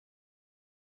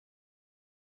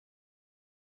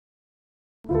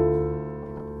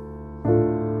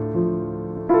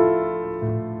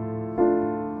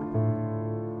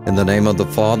In the name of the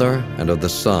Father, and of the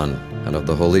Son, and of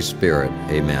the Holy Spirit,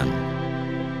 amen.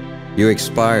 You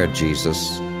expired,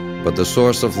 Jesus, but the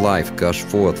source of life gushed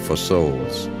forth for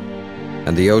souls,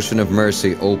 and the ocean of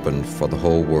mercy opened for the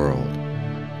whole world.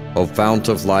 O fount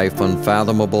of life,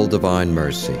 unfathomable divine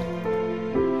mercy,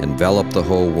 envelop the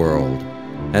whole world,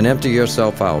 and empty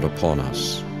yourself out upon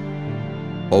us.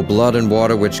 O blood and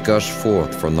water which gushed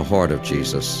forth from the heart of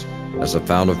Jesus, as a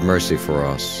fount of mercy for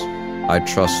us, I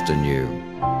trust in you.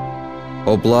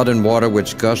 O blood and water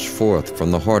which gushed forth from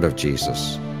the heart of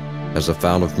Jesus, as a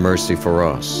fount of mercy for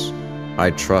us, I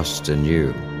trust in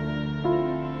you.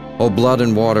 O blood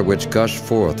and water which gushed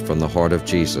forth from the heart of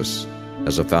Jesus,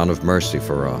 as a fount of mercy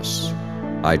for us,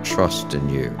 I trust in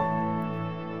you.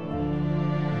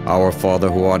 Our Father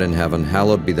who art in heaven,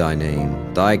 hallowed be thy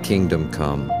name. Thy kingdom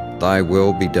come, thy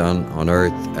will be done on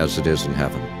earth as it is in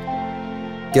heaven.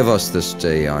 Give us this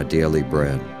day our daily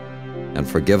bread, and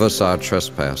forgive us our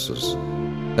trespasses,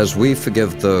 as we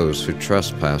forgive those who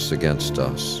trespass against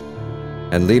us.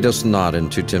 And lead us not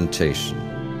into temptation,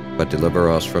 but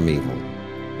deliver us from evil.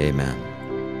 Amen.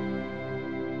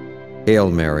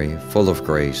 Hail Mary, full of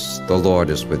grace, the Lord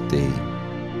is with thee.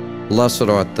 Blessed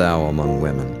art thou among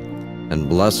women, and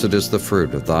blessed is the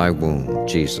fruit of thy womb,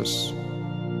 Jesus.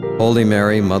 Holy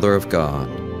Mary, Mother of God,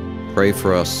 pray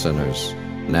for us sinners,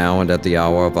 now and at the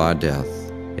hour of our death.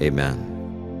 Amen.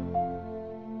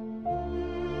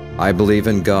 I believe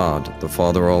in God, the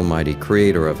Father Almighty,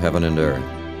 creator of heaven and earth,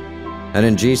 and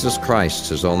in Jesus Christ,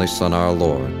 his only Son, our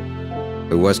Lord,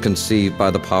 who was conceived by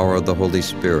the power of the Holy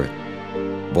Spirit,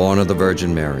 born of the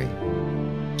Virgin Mary,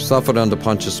 suffered under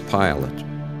Pontius Pilate,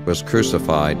 was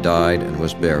crucified, died, and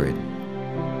was buried.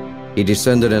 He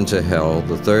descended into hell.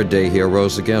 The third day he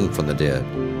arose again from the dead.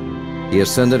 He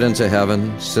ascended into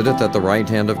heaven, sitteth at the right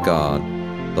hand of God,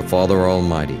 the Father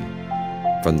Almighty.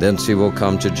 From thence he will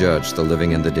come to judge the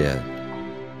living and the dead.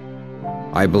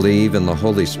 I believe in the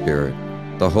Holy Spirit,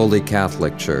 the Holy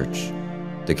Catholic Church,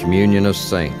 the communion of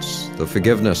saints, the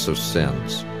forgiveness of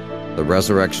sins, the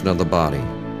resurrection of the body,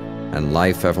 and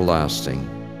life everlasting.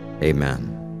 Amen.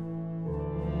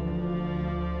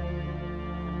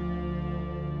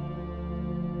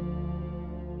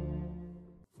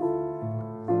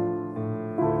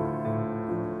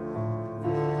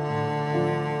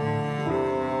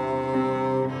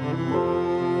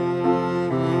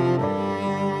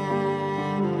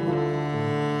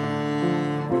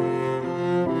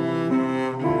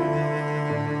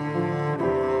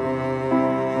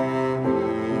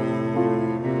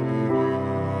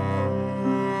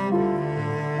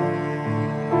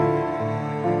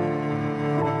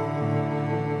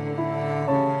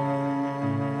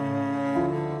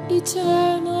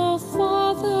 Eternal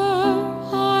Father,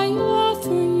 I offer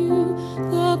you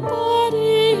the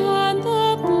body and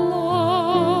the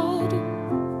blood,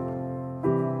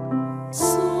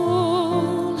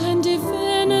 soul and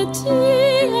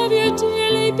divinity of your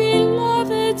dearly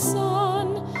beloved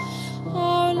Son,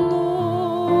 our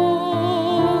Lord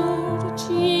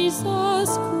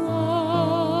Jesus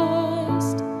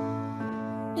Christ,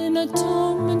 in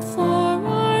atonement for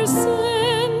our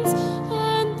sins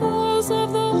and those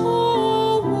of the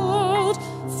whole world,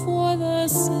 for the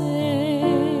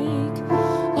sake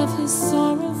of his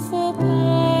sorrowful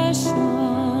passion.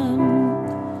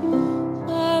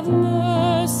 Have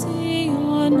mercy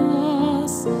on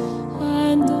us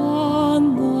and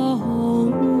on the whole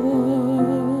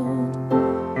world,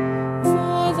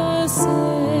 for the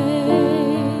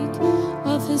sake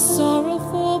of his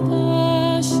sorrowful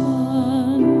passion.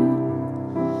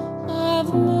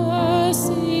 Have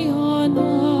mercy on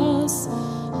us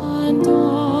and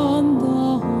on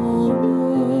the whole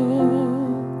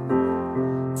world,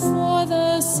 for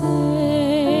the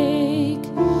sake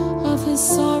of his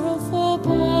sorrowful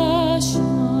passion.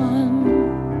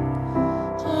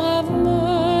 Have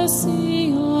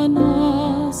mercy on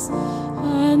us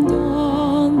and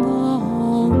on the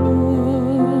whole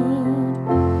world,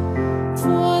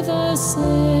 for the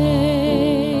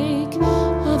sake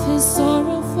of his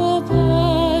sorrowful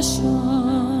passion.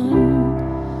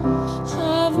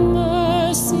 Have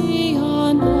mercy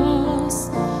on us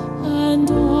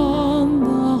and on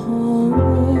the whole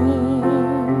world,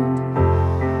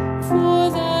 for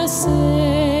the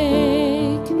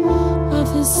sake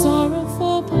of his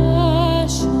sorrowful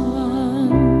passion.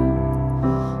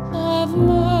 Have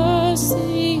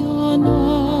mercy on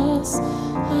us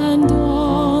and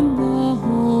on the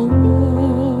whole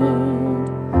world,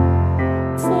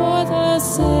 for the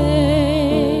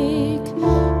sake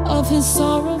of his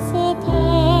sorrowful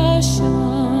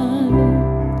passion.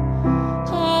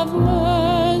 Have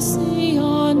mercy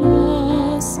on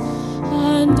us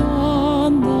and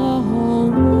on the whole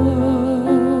world.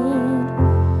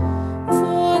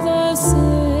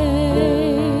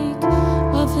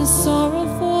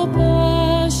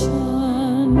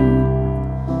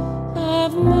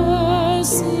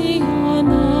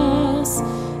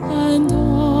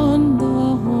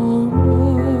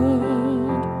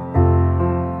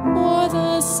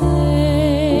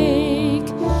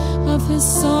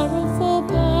 his sorrowful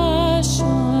passion,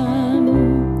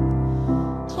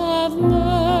 have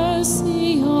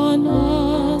mercy on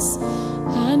us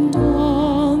and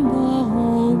on the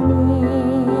whole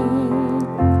world.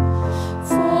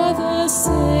 For the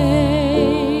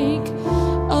sake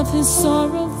of his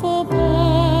sorrowful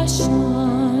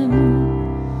passion,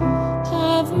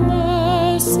 have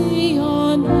mercy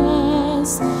on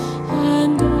us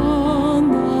and on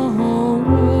the whole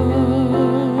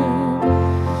world.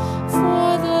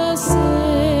 For the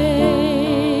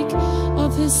sake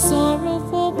of his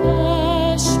sorrowful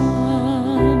passion,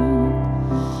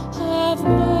 have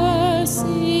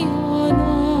mercy on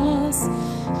us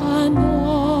and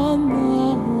on the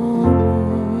whole world.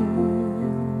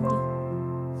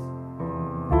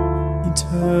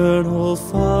 Eternal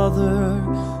Father,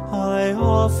 I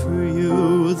offer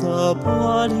you the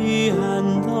body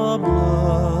and the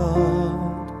blood,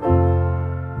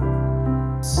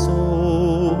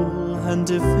 soul and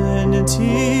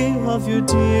divinity of your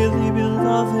dearly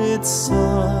beloved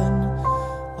Son,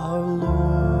 our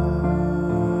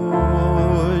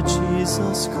Lord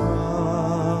Jesus Christ,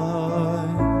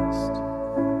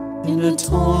 in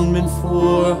atonement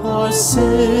for our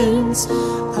sins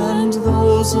and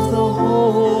those of the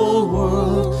whole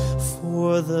world,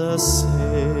 for the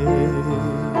sake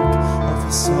of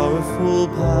his sorrowful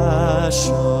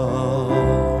passion,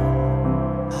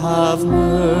 have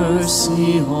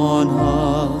mercy on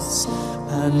us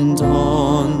and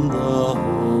on the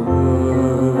whole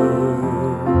world.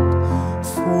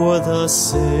 For the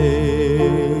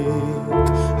sake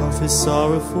of his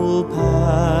sorrowful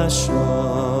passion,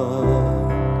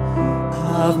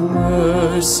 have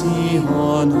mercy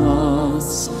on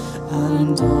us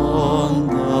and on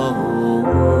the whole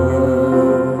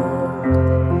world.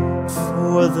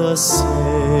 For the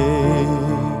sake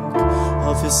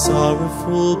of his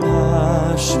sorrowful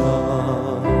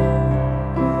passion,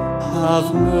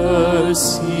 have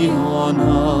mercy on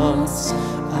us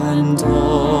and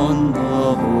on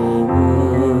the whole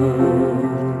world.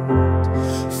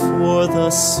 For the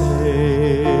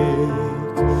sake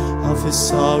of his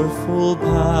sorrowful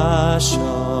passion,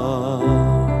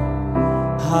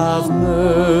 have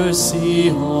mercy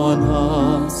on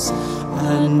us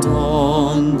and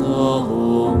on the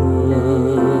whole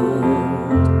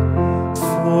world.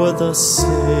 For the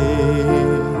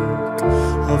sake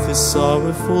of his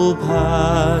sorrowful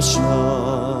passion,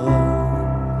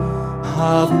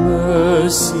 have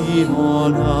mercy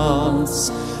on us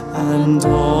and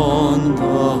on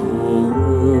the whole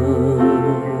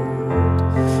world.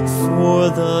 For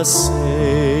the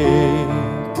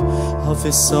sake of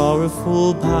his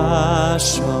sorrowful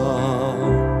passion,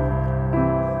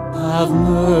 have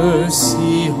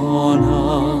mercy on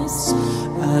us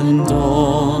and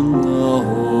on the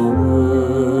whole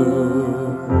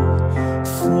world.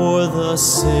 For the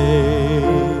sake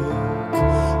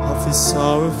of his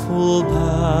sorrowful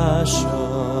passion,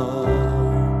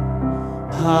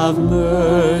 have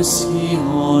mercy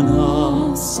on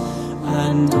us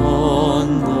and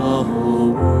on the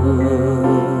whole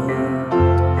world.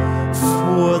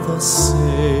 For the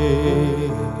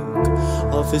sake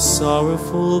of his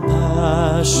sorrowful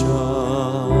passion,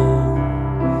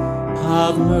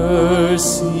 have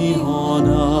mercy on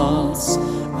us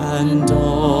and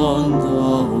on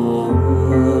the whole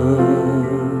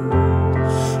world.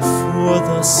 For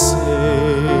the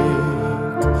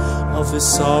sake of his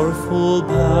sorrowful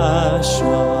passion,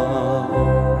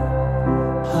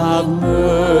 have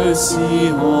mercy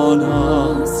on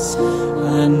us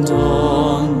and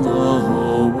on the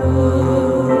whole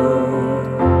world.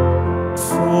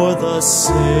 For the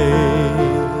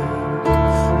sake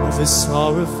of his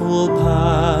sorrowful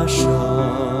passion,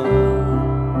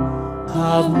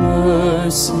 have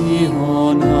mercy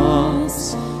on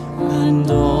us and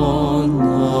on the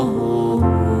whole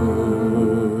world.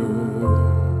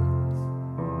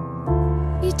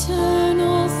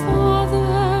 Eternal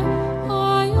Father,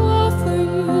 I offer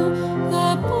you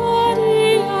the body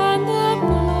and the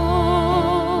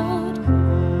blood,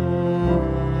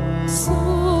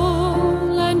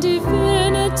 soul and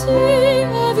divinity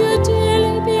of your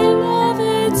dearly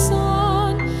beloved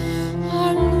Son,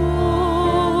 our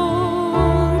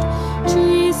Lord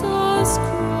Jesus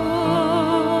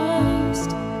Christ,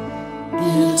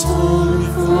 in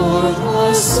atonement for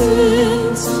our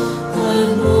sins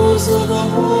and those of the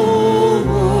whole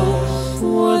world,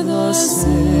 for the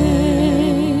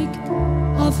sake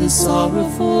of his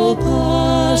sorrowful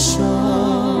passion,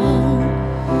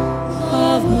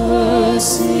 have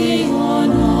mercy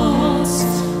on us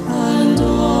and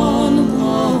on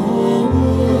the whole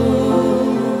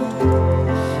world.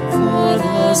 For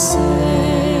the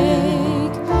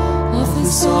sake of his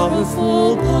His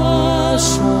sorrowful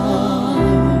passion.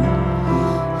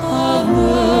 Have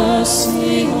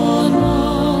mercy on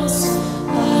us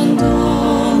and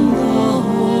on the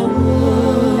whole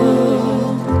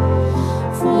world,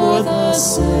 for the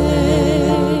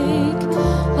sake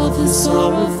of His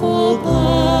sorrowful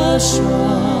passion.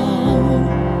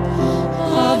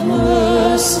 Have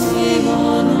mercy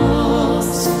on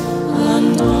us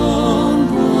and on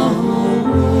the whole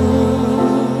world,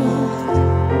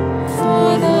 for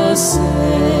the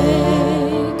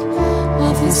sake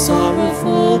of His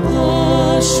sorrowful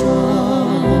passion.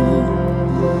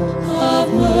 Have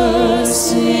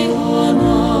mercy on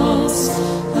us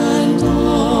and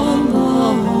on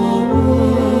the whole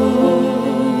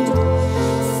world,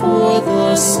 for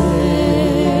the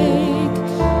sake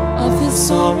of His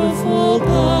sorrowful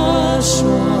passion.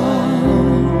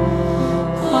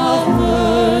 Have mercy on us and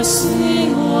on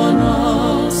the whole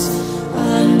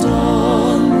world,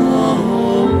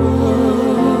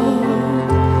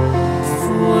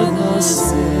 for the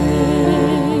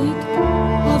sake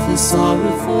of His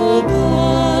sorrowful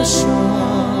passion.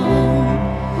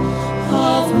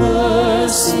 Have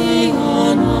mercy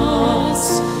on us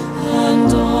and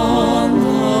on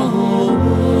the whole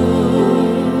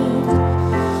world,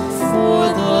 for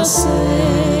the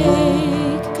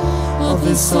sake of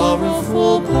His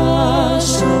sorrowful passion. Have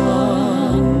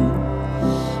mercy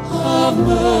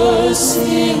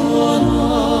on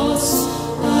us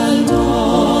and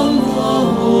on the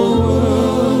whole world,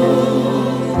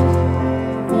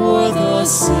 for the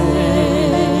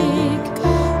sake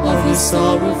of His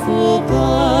sorrowful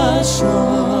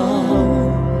passion.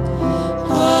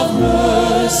 Have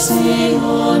mercy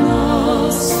on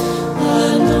us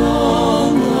and on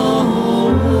the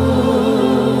whole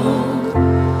world,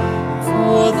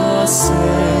 for the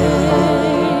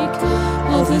sake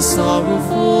of His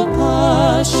sorrowful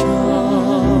passion.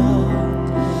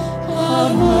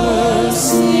 Have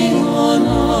mercy on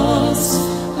us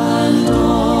and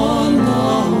on the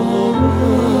whole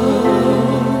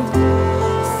world,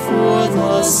 for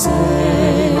the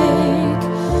sake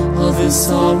of His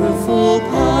sorrowful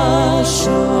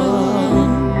passion.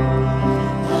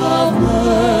 Have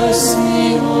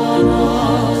mercy on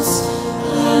us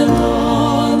and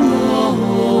on the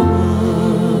whole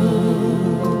world.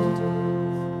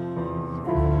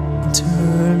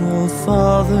 Eternal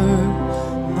Father,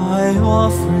 I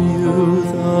offer you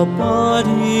the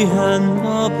body and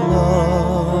the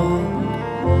blood,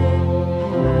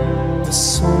 the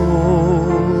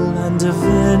soul and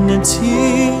divinity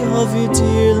of your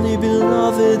dearly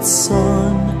beloved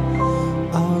Son,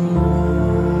 our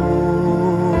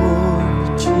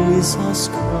Lord Jesus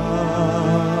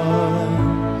Christ,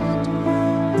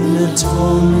 in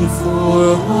atonement for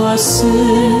our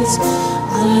sins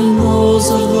and those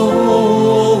of the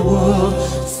whole world,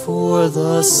 for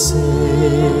the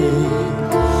sake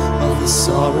of His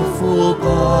sorrowful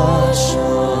passion.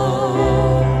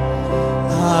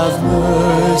 Have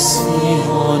mercy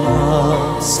on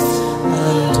us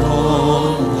and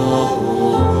on the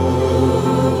whole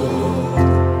world,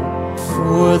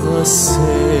 for the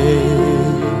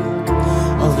sake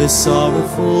of His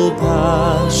sorrowful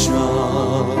passion.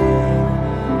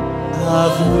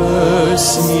 Have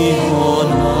mercy on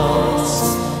us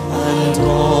and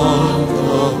on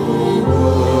the whole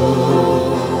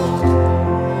world,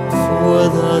 for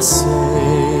the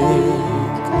sake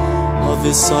of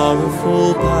His sorrowful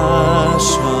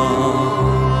passion.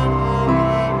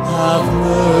 Have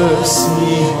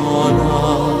mercy on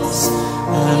us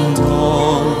and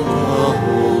on the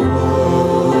whole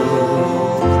world,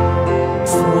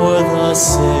 for the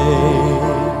sake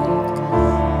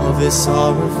of His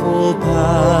sorrowful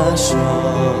passion.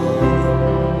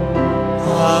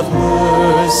 Have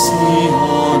mercy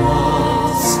on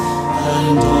us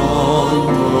and on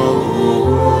the whole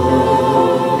world,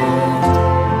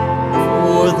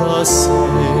 for the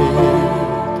sake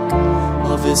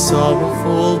of His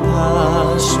sorrowful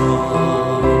passion.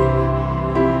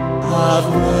 Have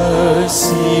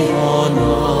mercy on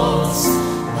us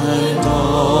and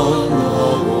on the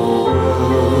whole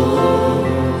world,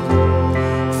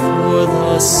 for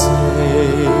the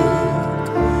sake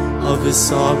of His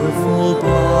sorrowful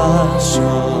passion.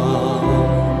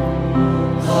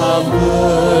 Have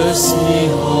mercy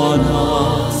on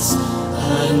us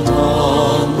and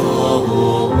on the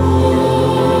whole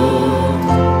world,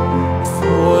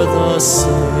 for the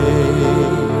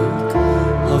sake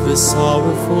of His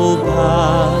sorrowful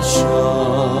passion.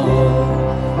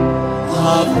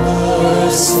 Have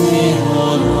mercy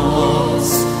on us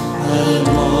and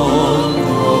on the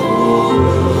whole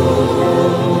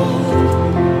world,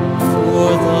 for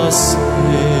the sake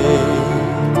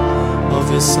of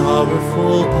His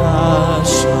sorrowful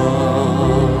passion.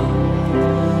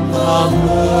 Have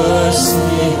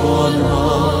mercy on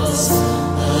us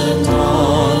and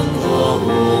on the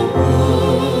whole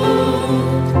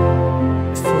world.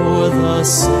 For the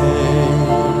sake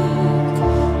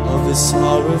of his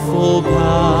sorrowful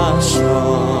passion,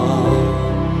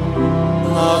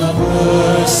 have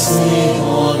mercy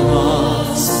on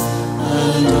us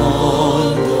and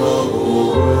on the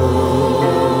whole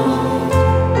world.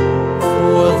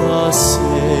 For the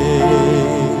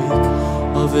sake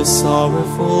of his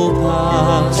sorrowful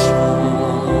passion,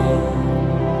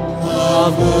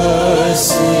 have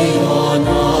mercy on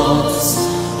us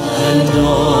and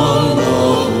on the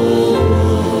whole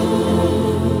world.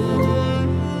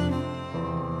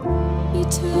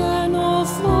 Eternal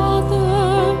Father,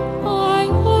 I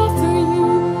offer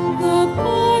you the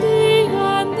body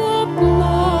and the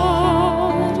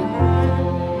blood,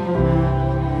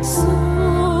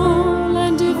 soul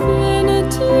and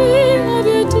divinity of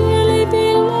your dearly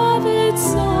beloved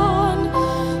Son,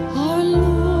 our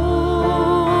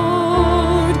Lord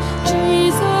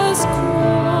Jesus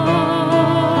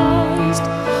Christ,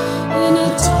 in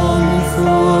atonement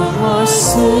for our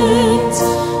sins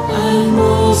and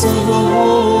those of the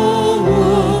whole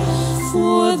world,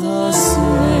 for the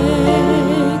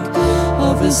sake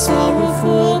of his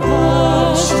sorrowful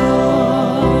passion.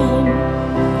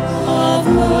 Have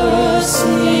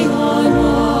mercy on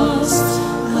us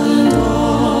and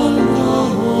on the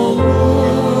whole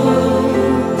world,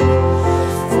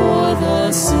 for the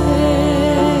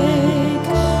sake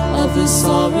of his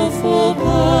sorrowful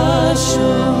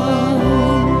passion.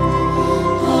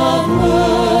 Have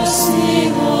mercy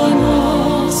on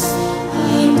us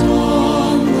and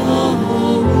on the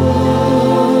whole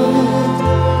world,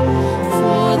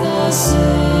 for the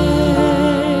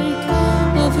sake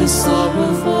of his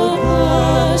sorrowful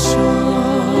passion.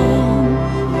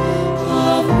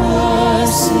 Have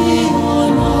mercy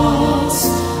on us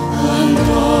and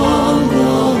on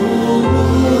the whole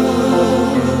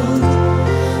world,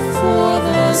 for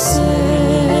the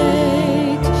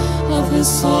sake of his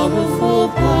sorrowful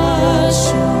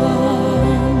passion.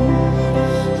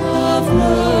 Have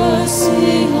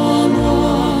mercy on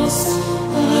us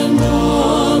and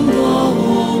on the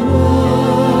whole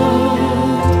world,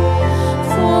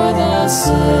 for the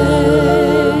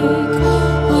sake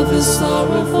of his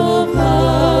sorrowful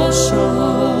passion.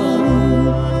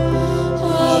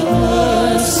 Have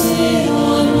mercy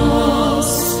on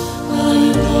us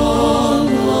and on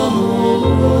the whole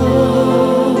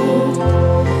world,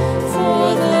 for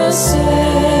the sake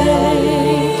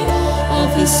of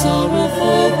his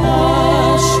sorrowful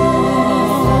passion.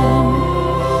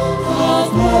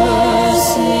 Have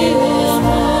mercy on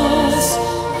us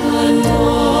and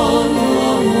on the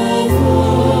whole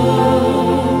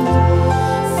world,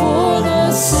 for the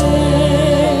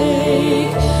sake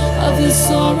of his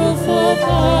sorrowful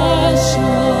passion.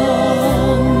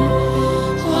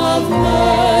 Have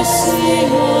mercy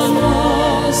on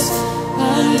us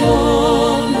and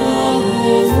on the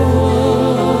whole world,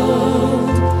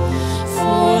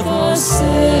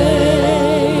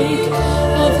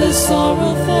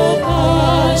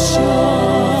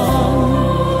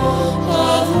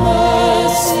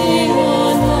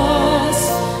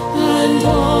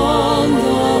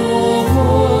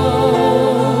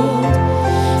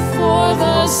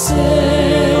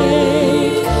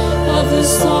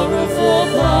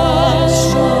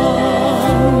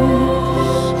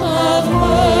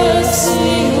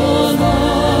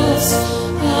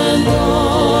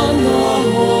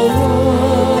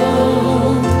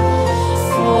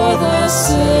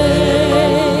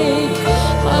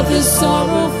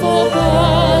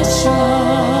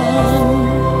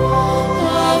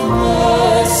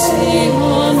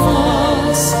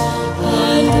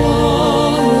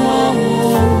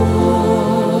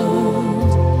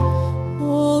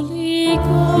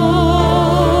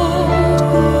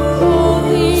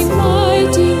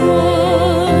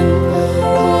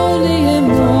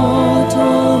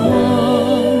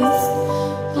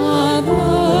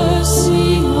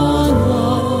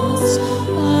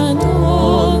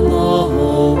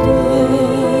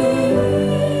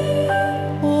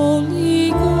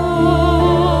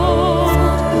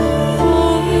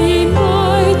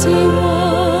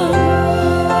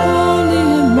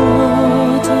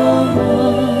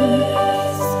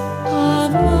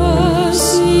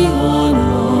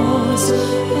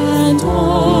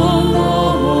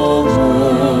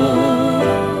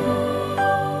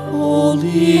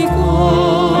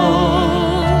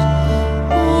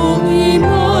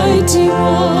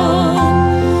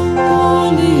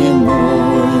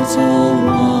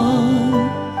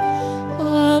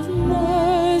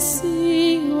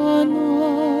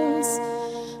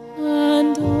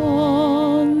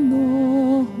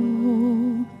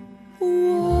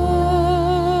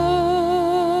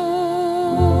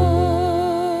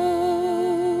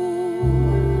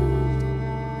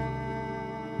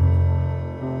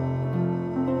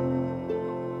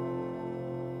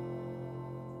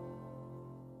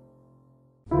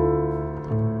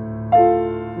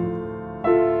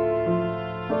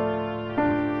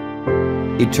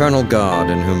 Eternal God,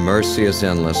 in whom mercy is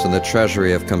endless and the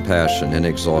treasury of compassion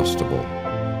inexhaustible,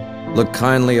 look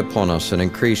kindly upon us and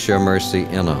increase your mercy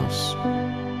in us,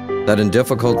 that in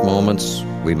difficult moments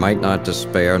we might not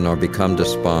despair nor become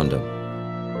despondent,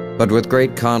 but with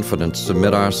great confidence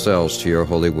submit ourselves to your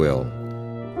holy will,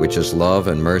 which is love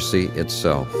and mercy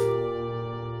itself.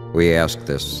 We ask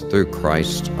this through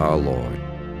Christ our Lord.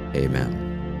 Amen.